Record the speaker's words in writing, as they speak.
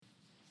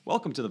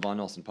Welcome to the Vaughan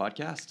Nelson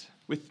podcast.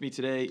 With me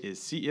today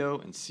is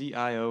CEO and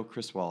CIO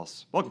Chris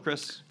Wallis. Welcome,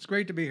 Chris. It's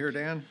great to be here,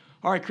 Dan.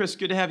 All right, Chris,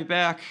 good to have you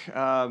back.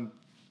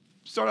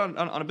 Start on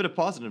a bit of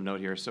positive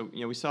note here. So,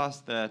 we saw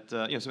that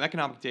some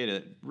economic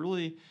data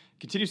really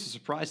continues to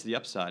surprise to the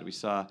upside. We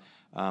saw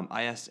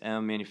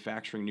ISM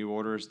manufacturing new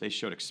orders. They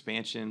showed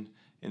expansion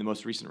in the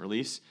most recent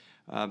release.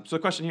 So the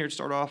question here to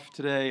start off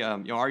today,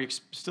 are you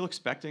still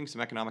expecting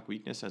some economic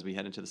weakness as we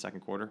head into the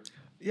second quarter?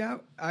 Yeah,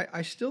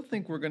 I still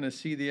think we're going to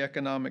see the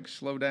economic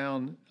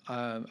slowdown.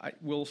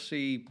 We'll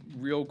see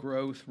real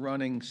growth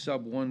running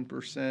sub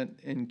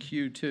 1% in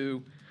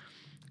Q2,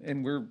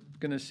 and we're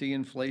going to see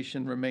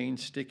inflation remain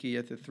sticky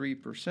at the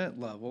 3%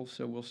 level,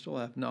 so we'll still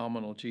have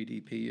nominal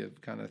GDP of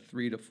kind of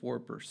 3 to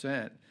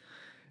 4%.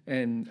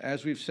 And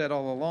as we've said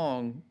all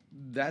along,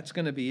 that's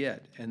going to be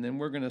it. And then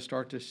we're going to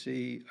start to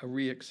see a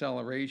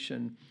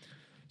reacceleration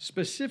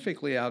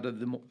specifically out of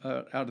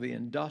the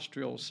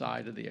industrial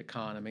side of the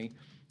economy.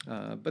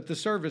 But the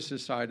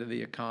services side of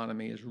the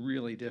economy is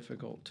really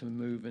difficult to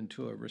move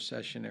into a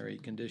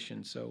recessionary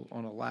condition. So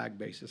on a lag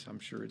basis, I'm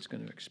sure it's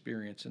going to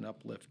experience an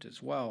uplift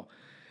as well.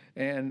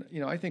 And,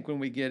 I think when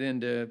we get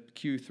into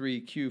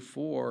Q3,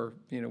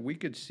 Q4, we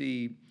could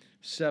see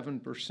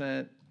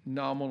 7%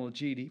 nominal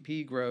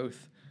GDP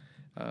growth,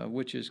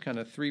 which is kind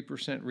of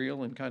 3%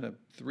 real and kind of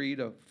 3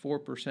 to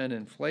 4%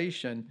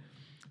 inflation.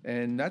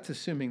 And that's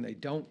assuming they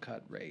don't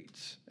cut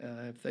rates.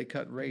 If they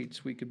cut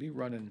rates, we could be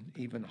running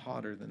even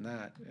hotter than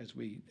that as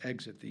we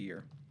exit the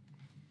year.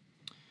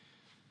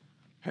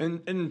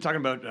 And talking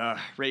about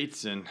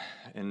rates and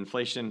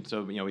inflation,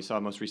 so we saw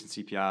most recent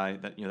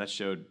CPI that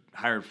showed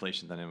higher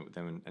inflation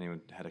than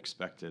anyone had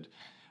expected.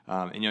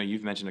 And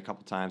you've mentioned a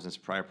couple times in this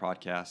prior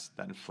podcast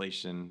that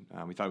inflation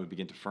we thought would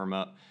begin to firm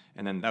up,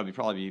 and then that would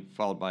probably be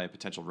followed by a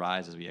potential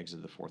rise as we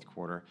exit the fourth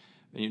quarter.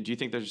 Do you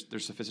think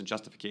there's sufficient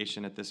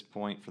justification at this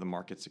point for the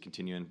markets to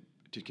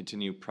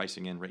continue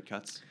pricing in rate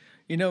cuts?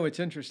 It's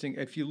interesting.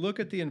 If you look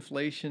at the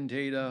inflation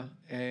data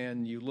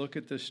and you look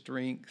at the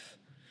strength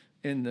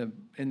in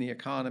the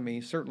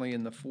economy, certainly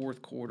in the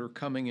fourth quarter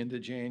coming into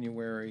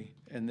January,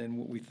 and then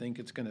what we think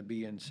it's going to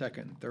be in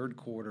second and third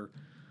quarter,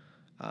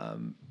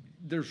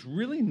 there's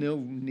really no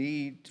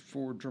need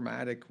for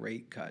dramatic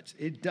rate cuts.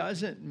 It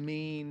doesn't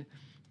mean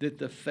that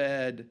the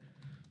Fed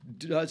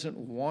doesn't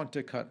want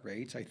to cut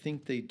rates. I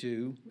think they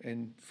do,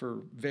 and for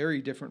very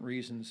different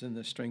reasons than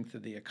the strength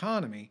of the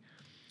economy.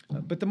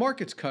 But the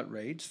market's cut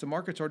rates. The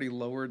market's already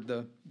lowered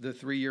the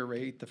 3-year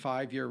rate, the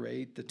 5-year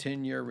rate, the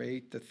 10-year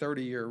rate, the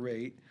 30-year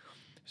rate.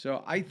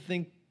 So I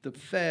think the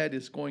Fed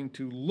is going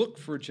to look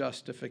for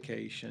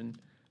justification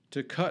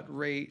to cut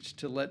rates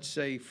to, let's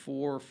say,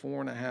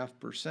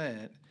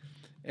 4.5%.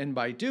 And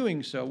by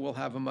doing so, we'll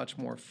have a much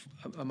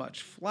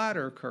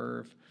flatter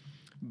curve.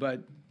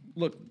 But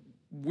look,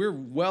 we're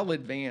well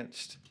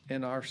advanced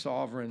in our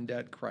sovereign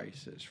debt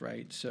crisis,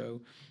 right?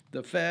 So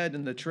the Fed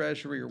and the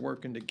Treasury are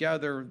working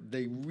together.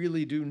 They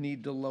really do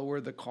need to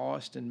lower the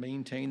cost and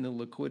maintain the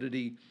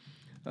liquidity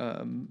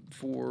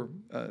for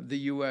the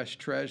U.S.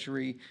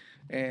 Treasury.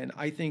 And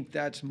I think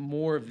that's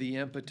more of the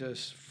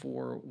impetus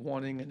for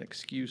wanting an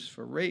excuse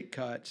for rate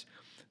cuts.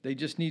 They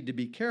just need to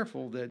be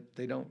careful that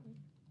they don't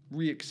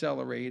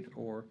reaccelerate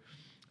or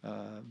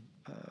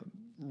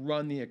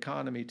run the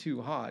economy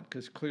too hot,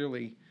 because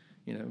clearly,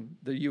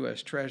 the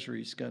U.S.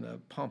 Treasury is going to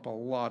pump a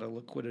lot of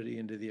liquidity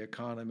into the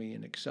economy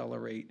and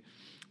accelerate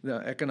the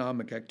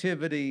economic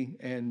activity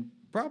and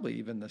probably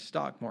even the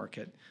stock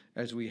market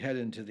as we head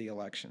into the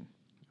election.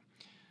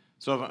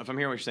 So if I'm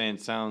hearing what you're saying,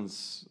 it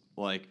sounds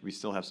like we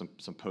still have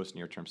some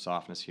post-near-term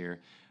softness here.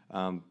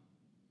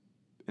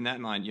 In that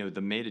mind,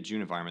 the May to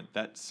June environment,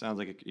 that sounds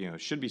like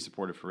it should be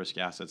supportive for risk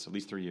assets at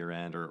least through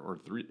year-end or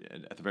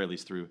at the very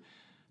least through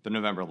the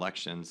November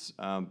elections.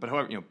 But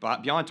however,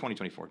 beyond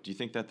 2024, do you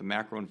think that the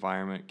macro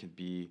environment could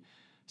be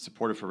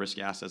supportive for risk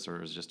assets,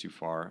 or is it just too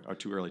far or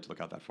too early to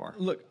look out that far?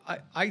 Look,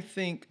 I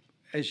think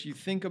as you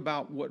think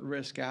about what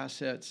risk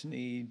assets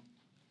need,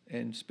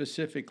 and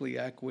specifically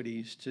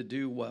equities, to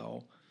do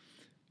well,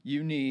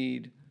 you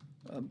need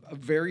a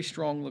very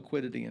strong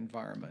liquidity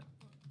environment.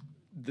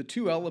 The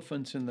two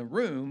elephants in the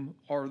room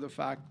are the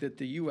fact that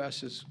the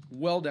U.S. is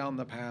well down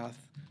the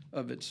path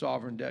of its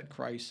sovereign debt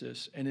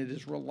crisis, and it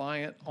is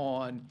reliant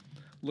on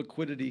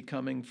liquidity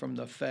coming from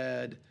the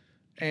Fed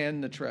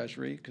and the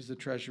Treasury, because the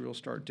Treasury will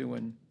start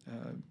doing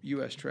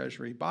U.S.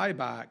 Treasury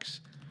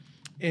buybacks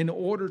in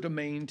order to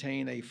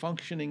maintain a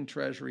functioning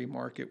Treasury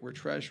market where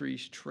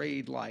Treasuries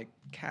trade like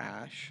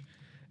cash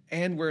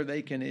and where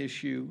they can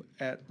issue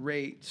at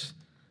rates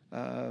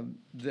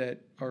that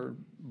are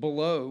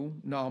below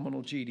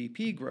nominal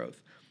GDP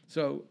growth.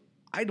 So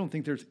I don't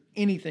think there's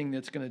anything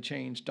that's going to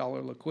change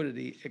dollar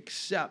liquidity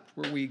except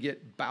where we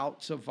get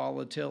bouts of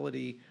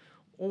volatility,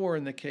 or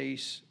in the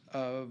case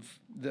of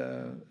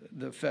the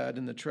Fed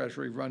and the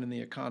Treasury running the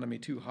economy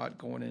too hot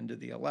going into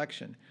the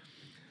election.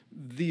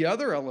 The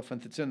other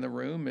elephant that's in the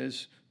room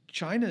is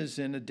China's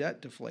in a debt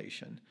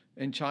deflation,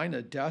 and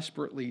China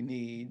desperately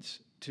needs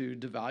to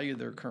devalue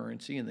their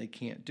currency, and they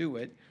can't do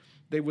it.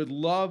 They would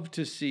love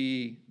to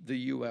see the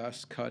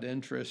U.S. cut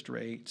interest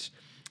rates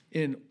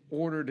in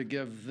order to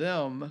give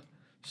them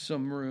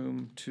some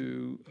room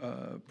to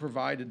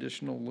provide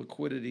additional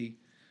liquidity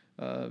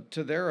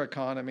to their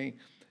economy.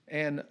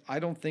 And I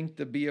don't think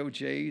the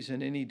BOJ's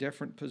in any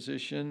different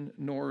position,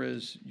 nor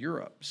is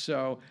Europe.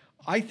 So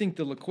I think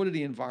the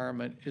liquidity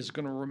environment is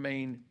going to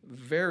remain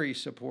very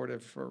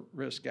supportive for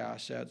risk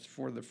assets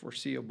for the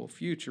foreseeable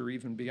future,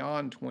 even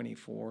beyond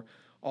 24,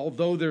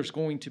 although there's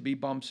going to be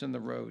bumps in the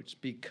roads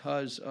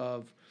because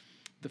of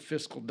the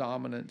fiscal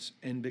dominance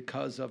and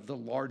because of the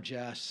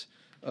largesse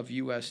of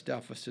U.S.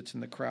 deficits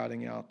and the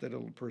crowding out that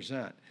it'll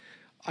present.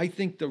 I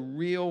think the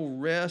real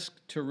risk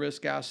to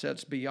risk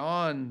assets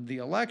beyond the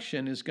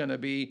election is going to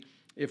be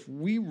if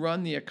we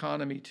run the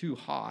economy too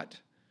hot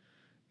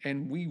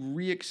and we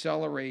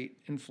reaccelerate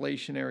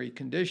inflationary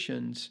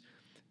conditions.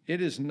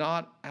 It is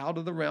not out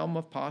of the realm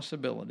of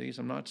possibilities.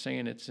 I'm not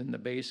saying it's in the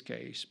base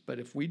case, but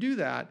if we do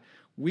that,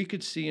 we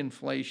could see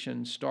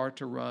inflation start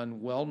to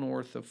run well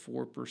north of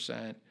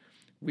 4%.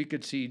 We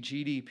could see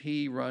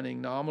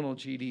nominal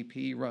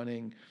GDP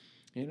running,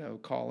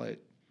 call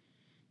it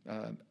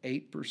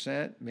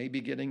 8%, maybe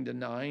getting to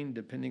 9%,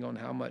 depending on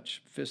how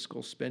much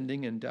fiscal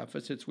spending and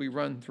deficits we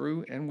run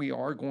through. And we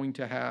are going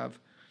to have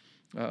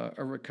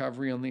a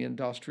recovery on the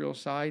industrial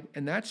side.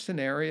 And that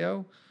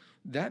scenario,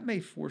 that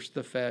may force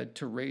the Fed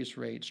to raise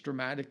rates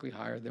dramatically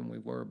higher than we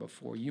were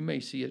before. You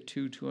may see a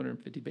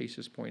 250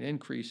 basis point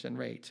increase in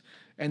rates.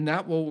 And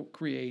that will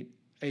create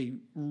a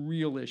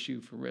real issue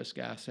for risk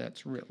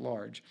assets writ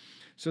large.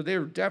 So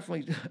they're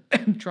definitely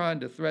trying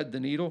to thread the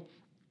needle.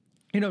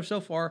 So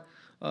far,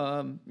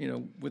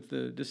 with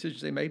the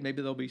decisions they made,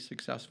 maybe they'll be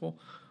successful.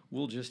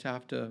 We'll just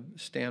have to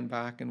stand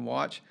back and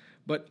watch.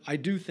 But I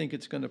do think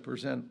it's going to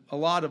present a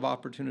lot of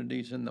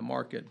opportunities in the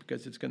market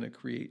because it's going to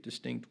create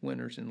distinct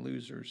winners and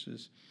losers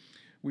as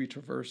we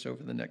traverse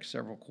over the next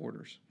several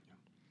quarters.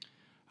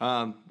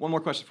 One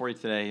more question for you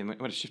today. I'm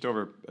going to shift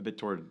over a bit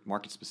toward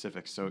market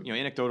specifics. So,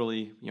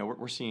 anecdotally,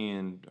 we're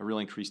seeing a real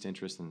increased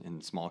interest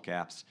in small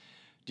caps.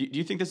 Do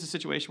you think this is a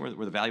situation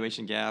where the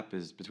valuation gap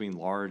is between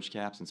large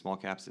caps and small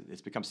caps?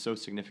 It's become so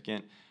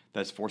significant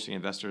that it's forcing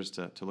investors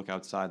to look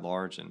outside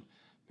large. And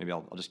maybe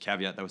I'll just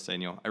caveat that with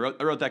saying, I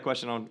wrote that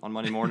question on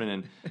Monday morning,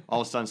 and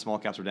all of a sudden small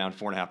caps were down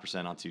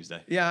 4.5% on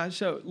Tuesday. Yeah.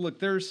 So look,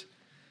 there's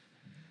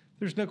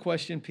no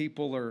question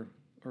people are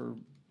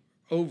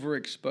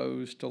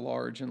overexposed to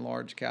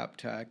large cap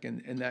tech,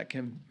 and that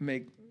can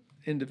make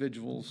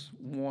individuals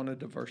want to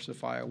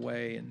diversify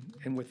away.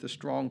 And with the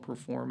strong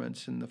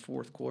performance in the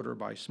fourth quarter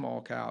by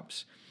small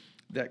caps,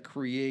 that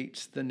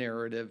creates the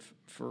narrative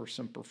for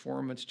some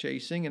performance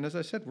chasing. And as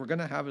I said, we're going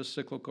to have a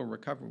cyclical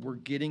recovery. We're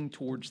getting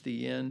towards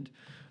the end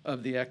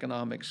of the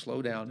economic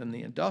slowdown in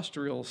the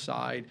industrial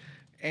side,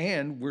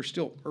 and we're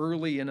still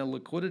early in a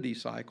liquidity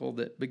cycle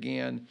that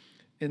began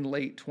in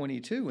late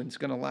 22 and it's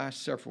going to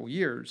last several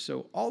years.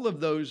 So all of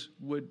those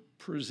would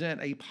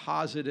present a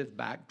positive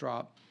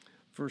backdrop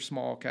for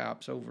small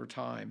caps over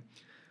time.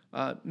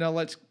 Now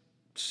let's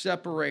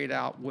separate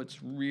out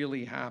what's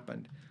really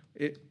happened.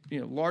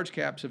 Large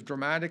caps have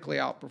dramatically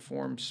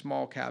outperformed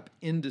small cap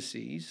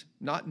indices,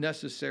 not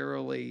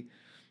necessarily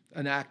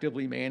an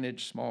actively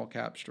managed small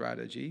cap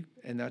strategy,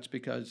 and that's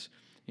because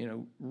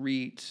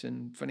REITs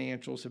and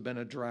financials have been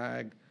a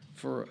drag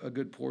for a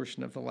good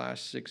portion of the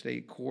last 6 to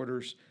 8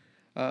 quarters.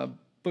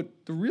 But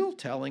the real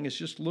telling is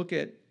just look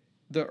at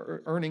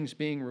the earnings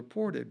being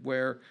reported,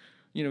 where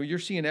you're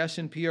seeing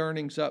S&P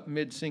earnings up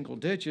mid-single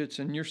digits,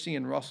 and you're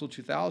seeing Russell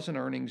 2000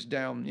 earnings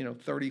down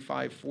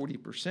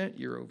 35-40%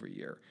 year over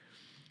year.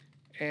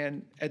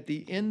 And at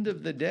the end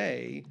of the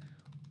day,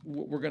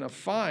 what we're going to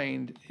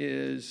find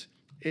is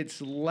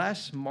it's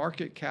less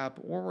market cap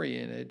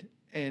oriented,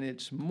 and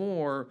it's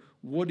more,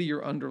 what are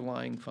your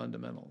underlying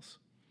fundamentals?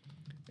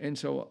 And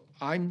so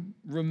I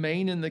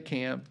remain in the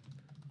camp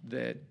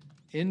that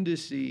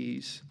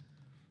indices,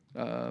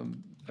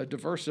 a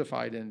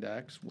diversified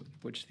index,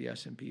 which the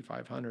S&P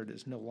 500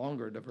 is no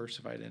longer a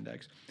diversified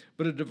index,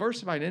 but a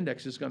diversified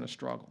index is going to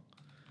struggle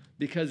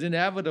because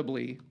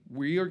inevitably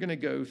we are going to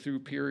go through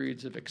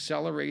periods of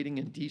accelerating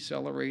and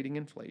decelerating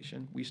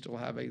inflation. We still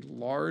have a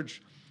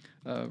large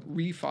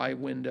refi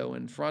window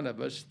in front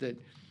of us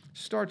that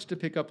starts to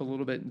pick up a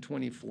little bit in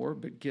 24,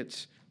 but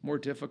gets more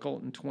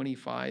difficult in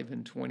 25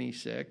 and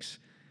 26.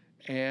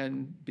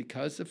 And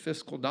because of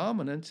fiscal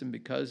dominance and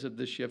because of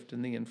the shift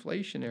in the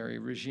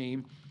inflationary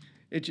regime,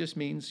 it just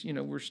means,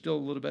 we're still a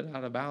little bit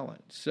out of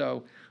balance.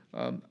 So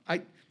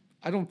I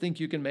don't think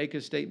you can make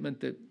a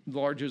statement that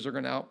larges are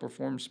going to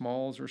outperform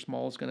smalls or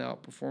smalls going to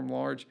outperform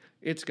large.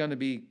 It's going to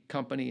be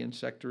company and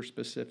sector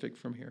specific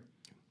from here.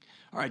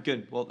 All right,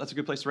 good. Well, that's a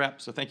good place to wrap.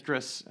 So thank you,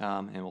 Chris,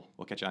 and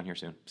we'll catch you on here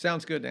soon.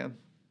 Sounds good, Dan.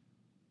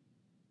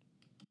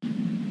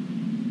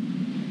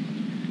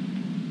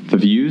 The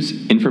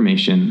views,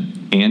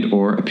 information,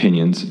 and/or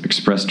opinions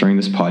expressed during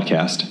this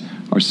podcast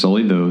are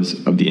solely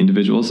those of the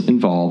individuals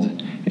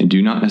involved and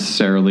do not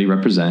necessarily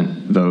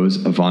represent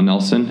those of Vaughan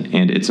Nelson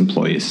and its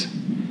employees.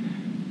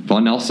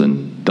 Vaughan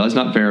Nelson does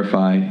not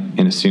verify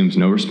and assumes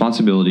no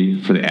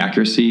responsibility for the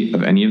accuracy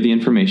of any of the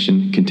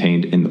information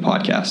contained in the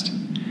podcast.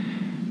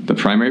 The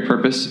primary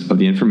purpose of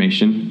the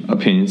information,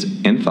 opinions,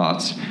 and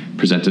thoughts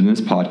presented in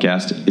this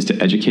podcast is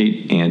to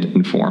educate and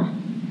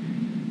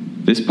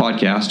inform. This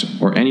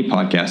podcast, or any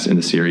podcast in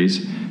the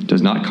series,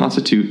 does not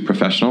constitute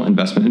professional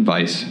investment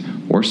advice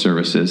or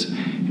services,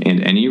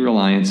 and any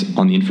reliance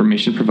on the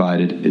information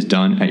provided is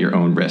done at your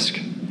own risk.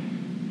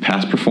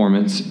 Past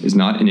performance is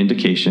not an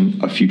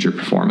indication of future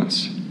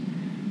performance.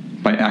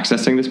 By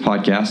accessing this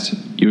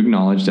podcast, you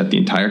acknowledge that the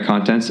entire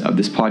contents of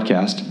this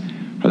podcast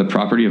are the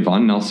property of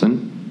Vaughan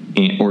Nelson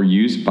or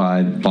used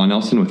by Vaughan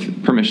Nelson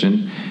with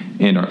permission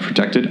and are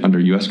protected under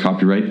U.S.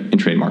 copyright and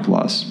trademark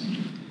laws.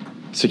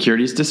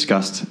 Securities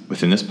discussed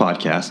within this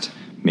podcast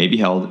may be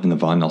held in the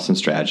Vaughan Nelson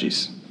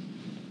strategies.